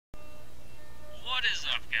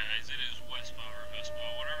guys? It is Westpaw or Westpaw,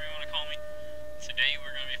 whatever you want to call me. Today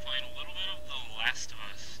we're going to be playing a little bit of The Last of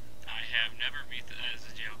Us. I have never beat this, as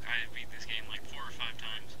a joke, I have beat this game like 4 or 5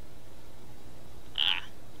 times.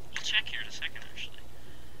 We'll check here in a second actually.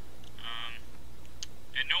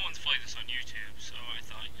 And no one's played this on YouTube, so I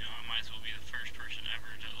thought, you know, I might as well be the first person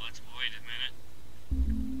ever to wait a minute.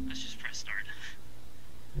 Let's just press start.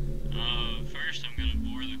 First I'm going to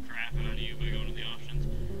bore the crap out of you by going to the options.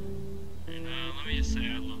 And let me just say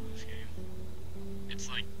I love this game. It's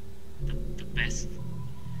like the best.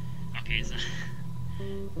 Okay, it's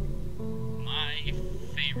my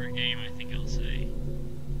favorite game, I think I'll say.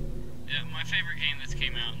 Yeah, my favorite game that's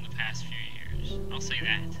came out in the past few years. I'll say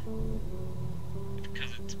that.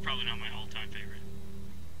 Because it's probably not my all-time favorite.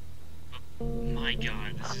 But my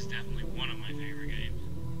god, this is definitely one of my favorite games.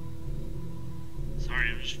 Sorry,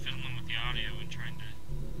 I'm just fiddling with the audio and trying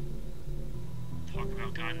to talk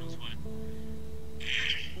about God knows what.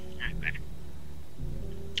 Alright, back.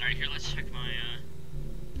 Alright, here, let's check my,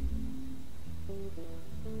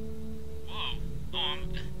 Whoa. Oh,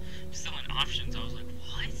 I'm still in options. I was like,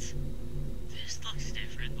 what? This looks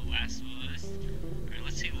different, The Last of Us. Alright,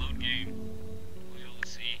 let's see, load game. Well,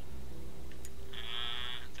 let's see.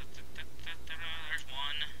 There's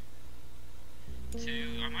 1.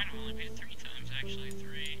 2. I might have only beat 3 times, actually.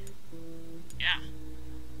 3. Yeah.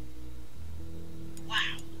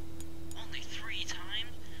 Wow. Only 3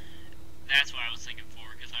 times? That's why I was thinking 4,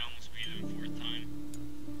 because I almost beat it the 4th time.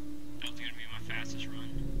 That was going to be my fastest run.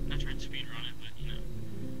 I'm not trying to speed run it, but, you know.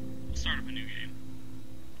 We'll start up a new game.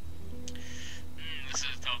 This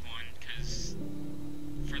is a tough one, because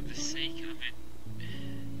for the sake of it,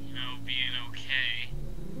 you know, being okay,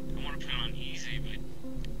 I want to put it on easy, but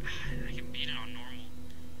I can beat it on normal.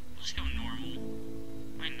 We'll just go normal.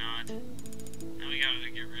 Why not? Now we gotta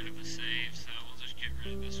get rid of a save, so we'll just get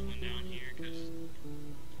rid of this one down here, because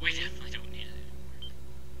we definitely don't need it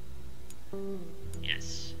anymore.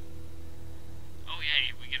 Yes. Oh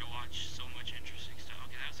yay, we get to watch so much interesting stuff.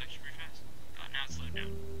 Okay, that was actually pretty fast. Oh, now it's slowed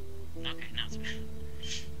down. Okay, now it's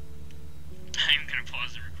I am gonna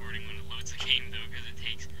pause the recording when it loads the game though, because it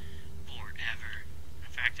takes forever.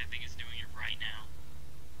 In fact, I think it's doing it right now.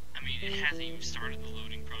 I mean, it hasn't even started the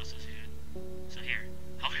loading process yet. So here,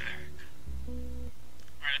 I'll be back.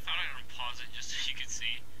 Alright, I thought I would pause it just so you could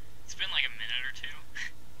see. It's been like a minute or 2,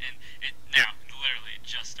 and now, literally, it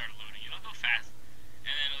just started loading. It'll go fast,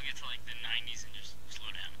 and then it'll get to like the 90s and just slow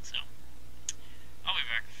down, so. I'll be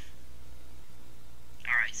back.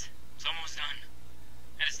 Alright, it's almost done.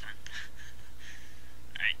 And it's done.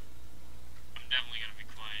 Alright. I'm definitely gonna be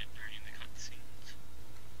quiet during the cutscenes.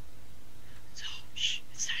 So, shh,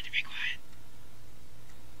 it's time to be quiet.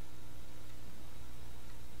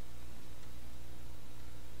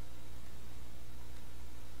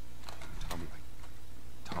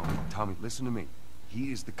 Tommy, listen to me.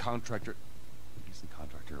 He is the contractor. He's the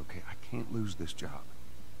contractor, okay? I can't lose this job.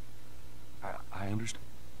 I understand.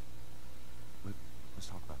 Let's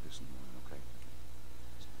talk about this in the morning, okay?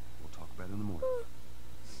 We'll talk about it in the morning.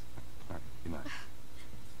 All right, good night.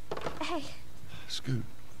 Hey. Scoot.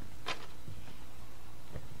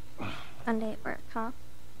 Monday at work, huh?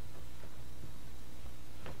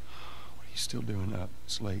 What are you still doing up?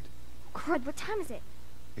 It's late. Crud, what time is it?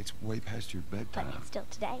 It's way past your bedtime. But it's still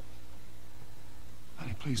today.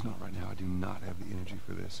 Honey, please not right now. I do not have the energy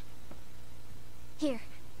for this. Here.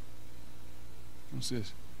 What's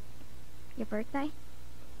this? Your birthday?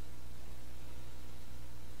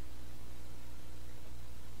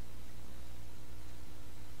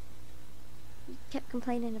 You kept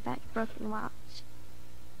complaining about your broken watch.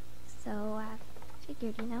 So I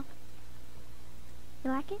figured, you know.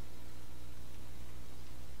 You like it?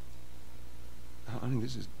 Honey,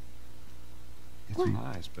 this is... It's What?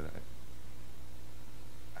 nice, but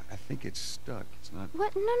I think it's stuck. It's not...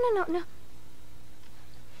 What? No.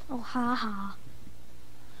 Oh, ha ha.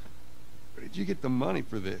 Where did you get the money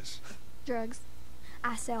for this? Drugs.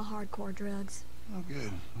 I sell hardcore drugs. Oh,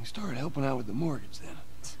 good. You started helping out with the mortgage, then.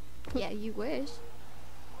 Yeah, you wish.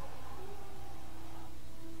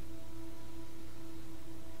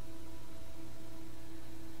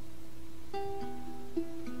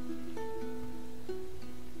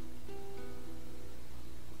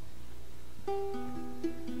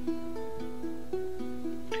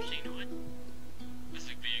 Actually, you know what? This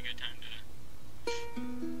would be a good time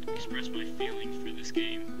to express my feelings for this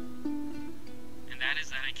game. And that is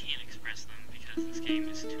that I can't express them because this game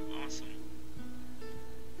is too awesome.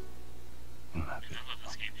 And I love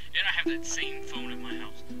this game. And I have that same phone in my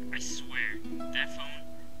house. I swear, that phone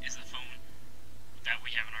is the phone that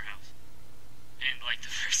we have in our house. And like the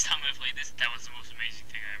first time I played this, that was the most amazing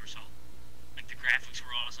thing I ever saw. Like the graphics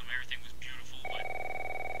were awesome.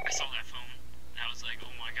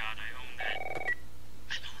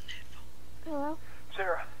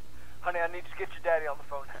 Just get your daddy on the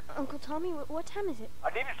phone. Uncle Tommy, what time is it? I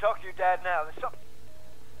need to talk to your dad now. There's something...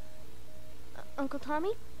 Uncle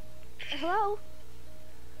Tommy? Hello?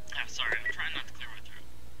 Sorry, I'm trying not to clear my throat.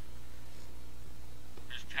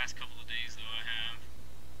 There's the past couple of days, though, I have.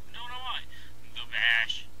 No, why? The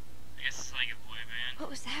Bash. I guess it's like a boy band. What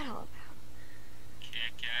was that all about?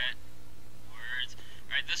 Cat. Words.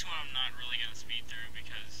 Alright, this one I'm not really gonna speed through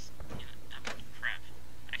because, you know, crap.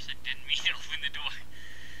 I actually didn't mean to open the door.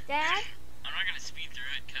 Dad? I'm not gonna speed through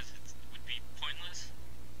it because it would be pointless.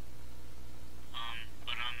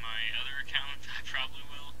 But on my other account, I probably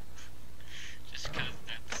will. Just because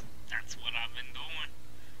that's what I've been doing.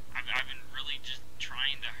 I've been really just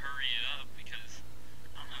trying to hurry it up because,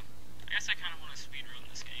 I don't know, I guess I kind of want to speedrun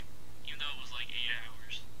this game. Even though it was like 8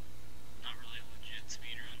 hours. Not really a legit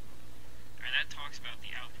speedrun. Alright, that talks about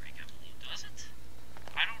the outbreak, I believe. Does it?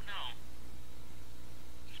 I don't know.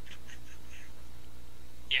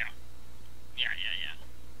 Yeah.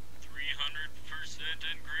 300%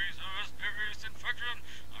 increase of serious infection.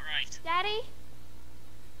 Alright. Daddy?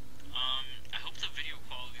 I hope the video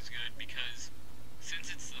quality is good because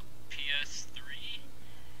since it's the PS3,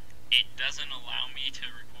 it doesn't allow me to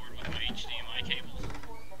record with my HDMI cables.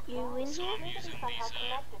 You in So I'm here? using these,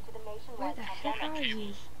 Where the heck are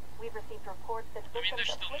you? We've received reports that I mean, they're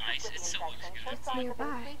still nice. It still looks good. It's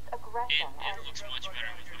nearby. It looks much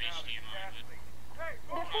better with my HDMI, but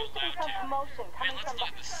There seems to be some commotion man, coming let's from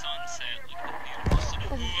look at the sunset. Look at the beautiful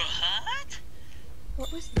sun. What? What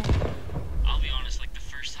was that? I'll be honest, like the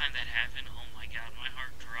first time that happened, oh my god, my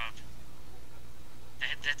heart dropped.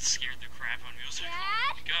 That scared the crap out of me. I was like,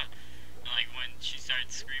 oh my god. And like when she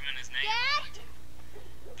started screaming his name. Dad?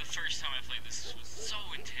 The first time I played this was so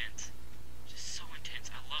intense. Just so intense.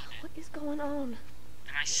 I loved it. What is going on?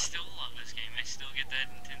 And I still love this game. I still get that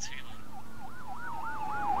intense feeling.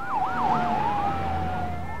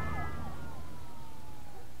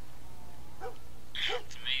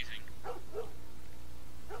 It's amazing.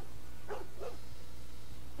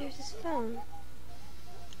 There's his phone.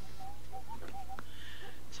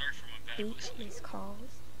 Sorry for my bad 8 listening. missed calls.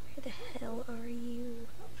 Where the hell are you?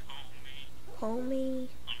 Call me.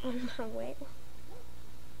 Homie, on my way.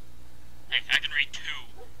 Hey, I can read 2.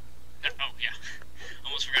 Oh, yeah.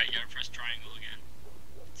 Almost forgot you gotta press triangle again.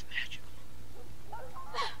 It's magical. What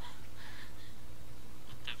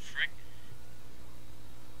the frick?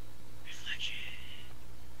 Reflection.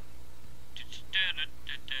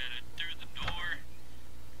 Through the door.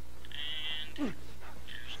 And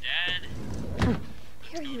there's Dad.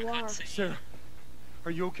 Here you are. Sarah,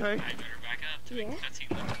 are you okay? I better back up to make Yeah? the cutscene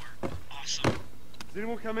look more awesome. Did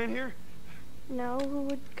anyone come in here? No, who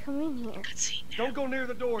would come in here? Cutscene now. Don't go near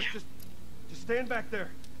the door. Just stand back there.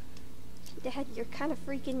 Dad, you're kind of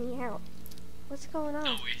freaking me out. What's going on?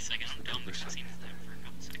 Oh, wait a second. I'm done. The cutscene is there for a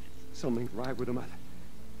couple seconds. Something right with them. I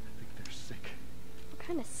think they're sick. I'm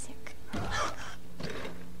kind of sick.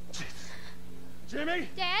 Jimmy!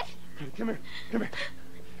 Dad? Come here. Come here.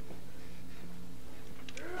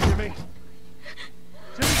 Jimmy!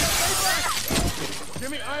 Jimmy, stay back!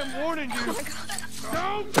 Jimmy, I am warning you. Oh my god.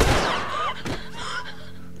 Don't!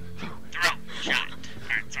 Throat shot.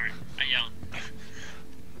 Alright, sorry. I yelled.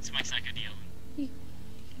 This mic's not good to yell.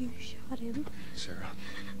 You shot him. Sarah,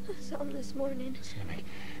 I saw him this morning. listen to me.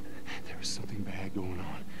 There is something bad going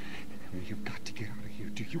on. And you've got to get out of here.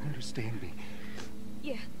 Do you understand me?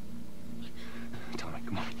 Yeah. Tommy,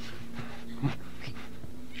 come on. Come on.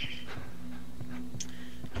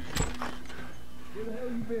 Where the hell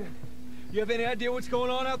you been? You have any idea what's going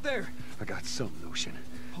on out there? I got some notion.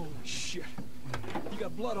 Holy shit. You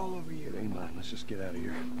got blood all over It you. ain't mine. Let's just get out of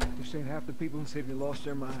here. This ain't half the people in Sydney lost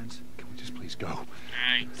their minds. Can we just please go?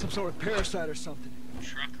 Alright. Some sort of parasite or something.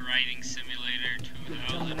 Truck Riding Simulator gonna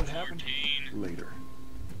tell me what happened? 2014. Later.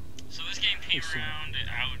 So this game came Listen. around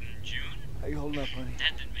out in June. How you holding up, honey?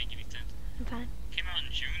 That didn't make any sense. I'm fine. Came out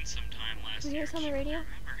in June sometime last Can we year. hear this on the Can't radio?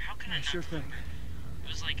 remember. How can I Yeah, not sure thing. remember? It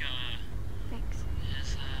was like Thanks.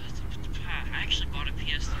 I actually bought a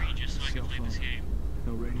PS3 just so I could Cell play this phone. game.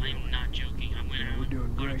 No radio. I'm not joking. I went Yeah, out, we're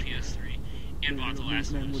doing bought a great. PS3, and bought The Maybe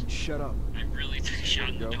Last man of Us. wouldn't shut up. I really took a shot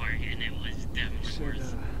in the Go. dark, and it was definitely Said,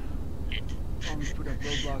 worth it. Always put up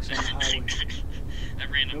roadblocks on the highway.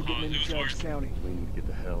 That random No pause, getting it into was Charles worth County. We need to get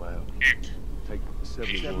the hell out. it. Take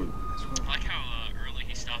 71. That's I right. like how early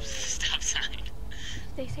he stops at the stop sign.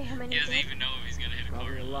 They say how many He doesn't did? even know if he's gonna hit a car.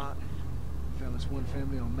 Probably a lot. Found this one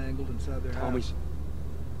family all mangled inside their Tommy. house.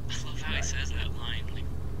 I love how he says that line. Like,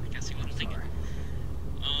 I guess he wasn't thinking. Sorry.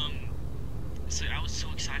 So I was so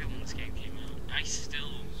excited when this game came out. I still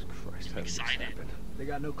Jesus Christ, how did this Excited. happen? They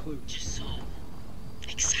got no clue. just so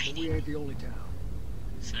We excited. ain't the only town.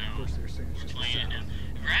 So, Of course they're saying it's we're just playing it now.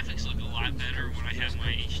 The graphics look a lot better when I have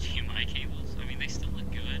my HDMI cables. I mean, they still look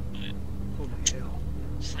good, but Holy hell.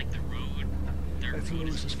 just like the road, their That's road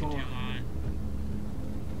is Lewis's looking too phone. hot.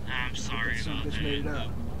 I'm sorry Some about bitch that. made it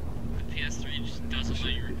up. The PS3 just doesn't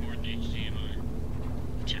let you record in HDMI.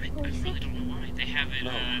 Which I really don't know why. They have it,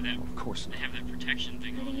 Of course they not. have that protection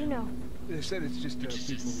thing How do on you know? They said it's just Which is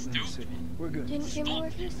people just in the stupid. city. We're good. Didn't Jimmy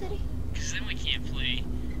work in the city? Because then we can't play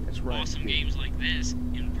That's right. awesome kid. games like this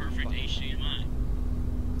in perfect HDMI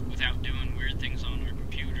without doing weird things on our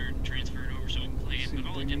computer to transfer it over so I can play it. See But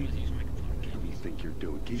all what I they did was need. use my computer. What do you think you're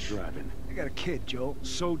doing? Keep driving. I got a kid, Joel.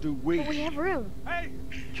 So do we. But we have room. Hey!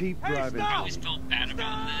 Keep Hey, driving. I always felt bad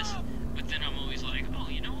about this, but then I'm always like, oh,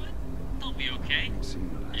 you know what? They'll be okay. See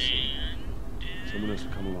what I see. And, Someone else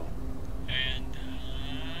will come along.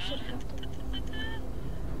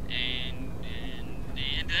 and,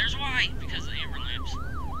 and there's why, because of the amber lamps.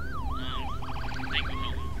 Thank you,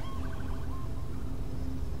 Helen.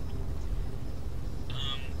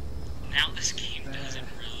 Now this game doesn't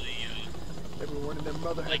really, Everyone and their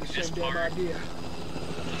mother had Like the this same damn part. idea.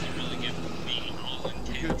 doesn't really give me all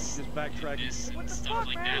intense Just backtrack. and stuff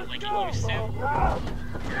like that like it used to.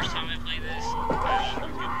 First time I played this, I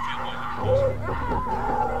couldn't feel my heart.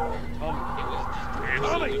 It was just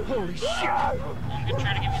absolutely. Holy shit! I'm gonna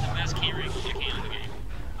try to give you the best key rank I can in the game.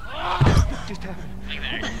 What just happened? Like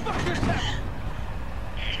that.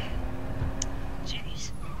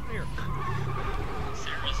 Jeez. Here.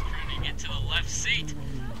 Sarah's trying to get to the left seat.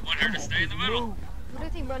 Want her to stay in the middle. What are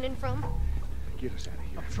they running from? Get us out of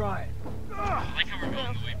here. I'm trying. I like how we're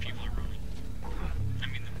going the way people are running. I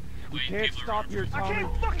mean, the way Can't people are stop running. here, I Tommy.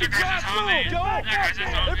 can't fucking There goes his drive homie. through! Joel! There goes his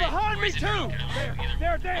homie. They're behind Or me is it too! Joe?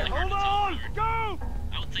 Either There, really hard hold to tell on! apart. Go!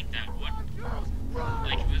 I would think that would,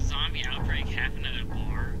 like, if the zombie outbreak happened at a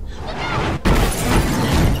bar,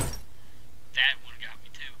 that would have got me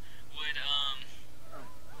too.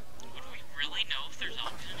 Would we really know if there's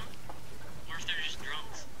zombies in them? Or if they're just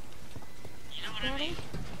drunks? You know what I mean?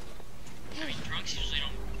 I mean, drunks usually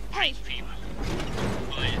don't bite people,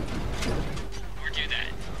 but, or do that,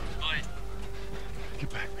 but, Get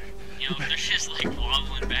back, man. you know, if they're just, like,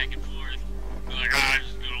 wobbling back and forth, be like,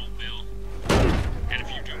 just good old Bill. Had a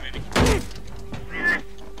few too many.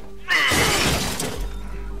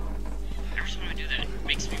 Every time I do that, it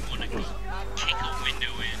makes me want to kick a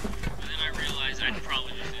window in, but then I realize I'd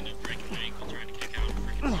probably just end up breaking my ankle trying to kick out a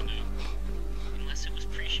freaking window. Unless it was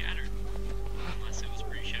pre-shattered. Unless it was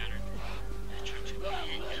pre-shattered. I tried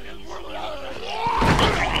to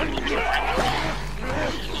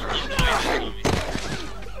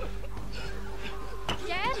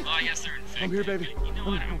Dad? Oh, I guess they're infected. I'm here, baby. But you know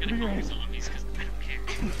what? I'm Give me gonna your call them hand. zombies because I don't care.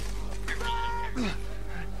 I really don't care.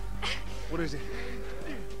 What is it?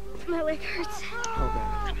 My leg hurts.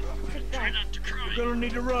 Oh, Try not to cry. We're gonna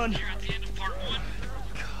need to run. Here at the end of part 1.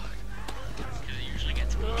 Because it usually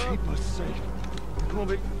gets me. baby. Keep us safe. Come on,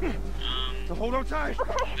 baby. So hold on tight.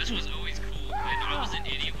 This was always cool, and I was an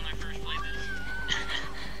idiot when I first played this.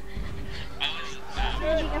 I was,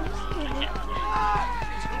 Daddy, I'm scared.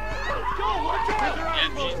 Joel, watch out!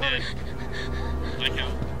 yeah, she's dead. Like how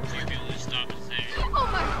few people just stop and say, Oh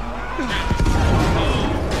my.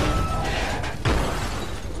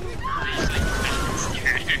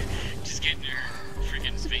 just getting her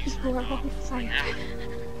freaking face People are ripped off. on fire.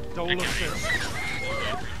 Don't Okay. look there.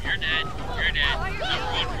 You're dead. You're dead. Number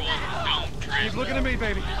 1 rule, don't trip. Keep looking at me,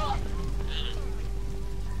 baby. I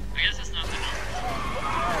guess that's not the number.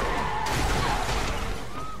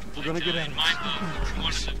 We're gonna get out In of my book,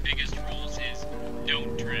 one of the biggest rules is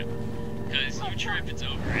don't trip. Because you trip, it's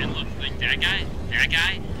over. And look, like that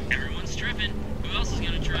guy, everyone's tripping. Who else is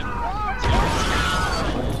gonna trip?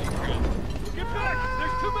 Get back!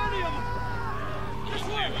 There's too many of them! This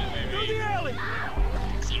way! Through the alley!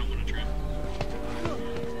 Because I don't want to trip.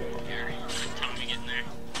 Here, Tommy getting there.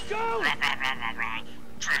 Go! Rah, rah, rah, rah, rah.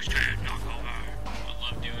 Trash can, knock over. I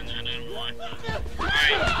love doing that, I don't want. Alright,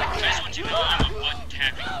 I just want you to know I'm a button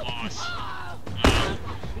tapping boss.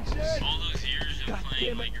 All those years of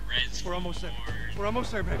playing like Reds 4, We're almost there. We're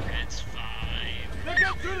almost there, baby. Reds 5. They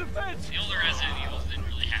got through the fence! The older Resident Evils didn't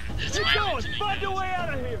really have it. That's Keep why I going! mentioned Find your those. way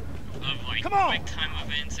out of here! Of like Come on! quick time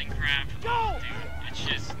events and crap. Go! Oh, dude, it's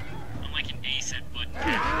just I'm like an ace at button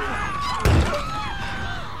tapping.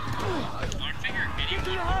 I figure Get to anyone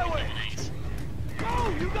the would highway! become an ace. Go!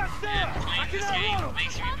 You got And Sarah! I playing this can game outrun them!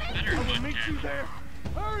 makes you even better I at will button meet you tapping. there!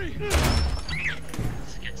 Hurry!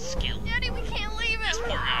 It's got skill. Daddy, we can't leave This him.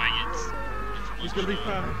 poor guy gets. He's gonna be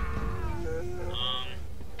fine.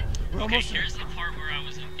 We're Okay, almost there. here's the part where I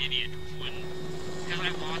was an idiot when, because I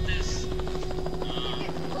bought this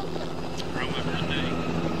around my birthday.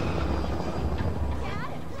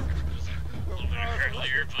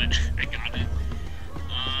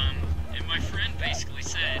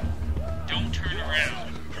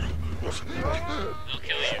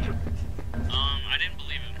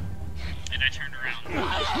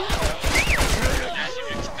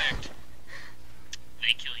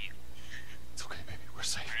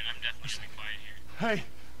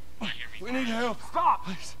 Now hear me. We need help. Stop!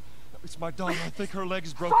 Please. It's my daughter. I think her leg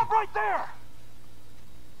is broken. Stop right there!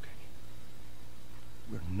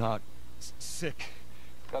 We're not sick.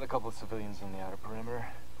 Got a couple of civilians on the outer perimeter.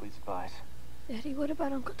 Please advise. Daddy, what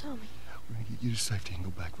about Uncle Tommy? We're gonna get you to safety and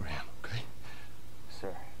go back for him, okay?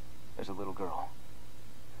 Sir, there's a little girl.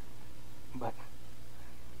 But...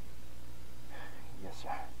 Yes, sir.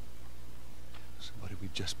 Somebody,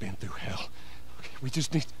 we've just been through hell. Okay, we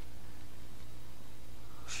just need...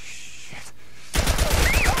 Shit.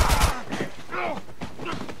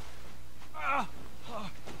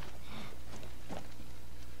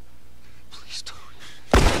 Please don't.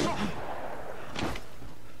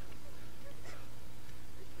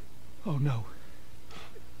 Oh, no.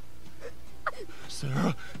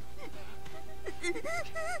 Sarah.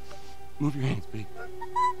 Move your hands, baby.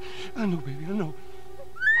 I know, baby, I know.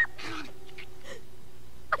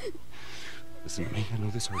 Listen to me. I know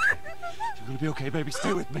this hurts. You're gonna be okay, baby.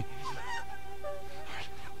 Stay with me. All right,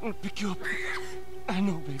 I'm gonna pick you up. I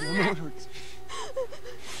know, baby. I know it hurts.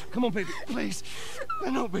 Come on, baby. Please. I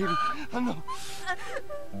know, baby. I know.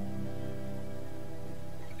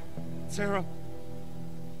 Sarah.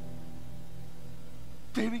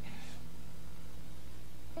 Baby.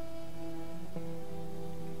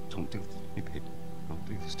 Don't do this to me, baby. Don't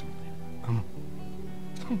do this to me, baby. Come on.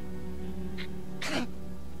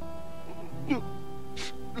 No.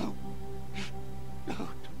 No. No.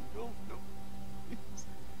 No. No. Please.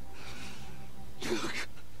 Please.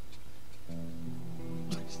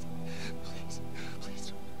 Please. Please. Please.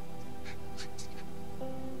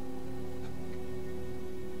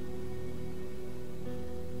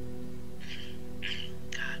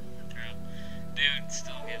 God, my throat. Dude,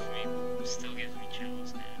 still gives me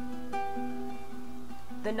chills, dude.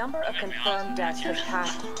 The number of confirmed deaths has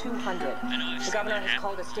passed 200. The governor has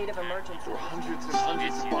called a state of emergency. There were hundreds and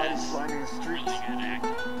hundreds of bodies lining the streets. Really good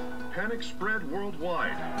acting. Panic spread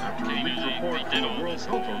worldwide after a leaked report from the World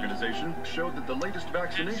Health Organization showed that the latest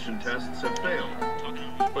vaccination tests have failed.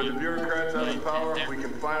 With the bureaucrats out of power, we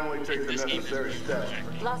can finally take the necessary steps.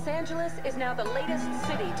 Los Angeles is now the latest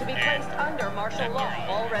city to be placed under martial law.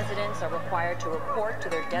 All residents are required to report to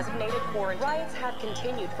their designated quarantine. Riots have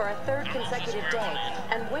continued for a third consecutive day,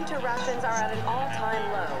 and winter rations are at an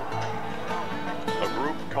all-time low. A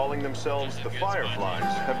group calling themselves the Fireflies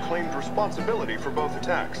have claimed responsibility for both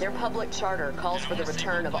attacks. Their public charter calls for the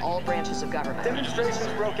return of all branches of government. Demonstrations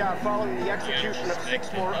broke out following the execution of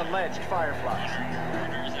 6 more alleged Fireflies.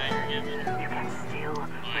 You can still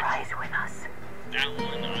rise with us.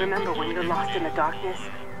 Remember, when you're lost in the darkness,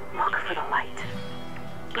 look for the light.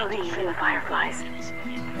 Believe in the Fireflies.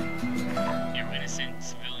 Innocent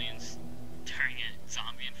civilians during a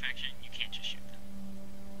zombie infection, you can't just shoot them.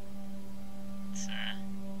 It's,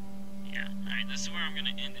 yeah. Alright, this is where I'm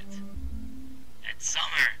gonna end it. It's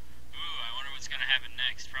summer! Ooh, I wonder what's gonna happen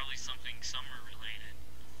next. Probably something summer related.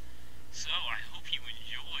 So, I hope you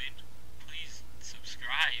enjoyed. Please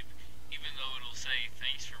subscribe, even though it'll say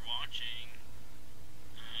thanks for watching.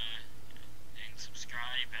 And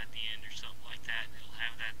subscribe at the end or something like that. It'll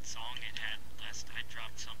have that song it had last. I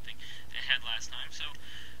dropped something it had last time. So,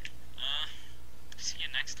 see you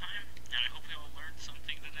next time. And I hope you all learned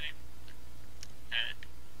something today. That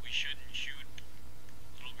we shouldn't shoot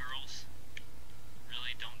little girls.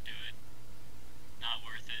 Really, don't do it. Not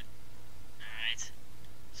worth it. Alright.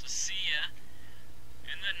 So see ya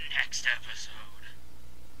in the next episode.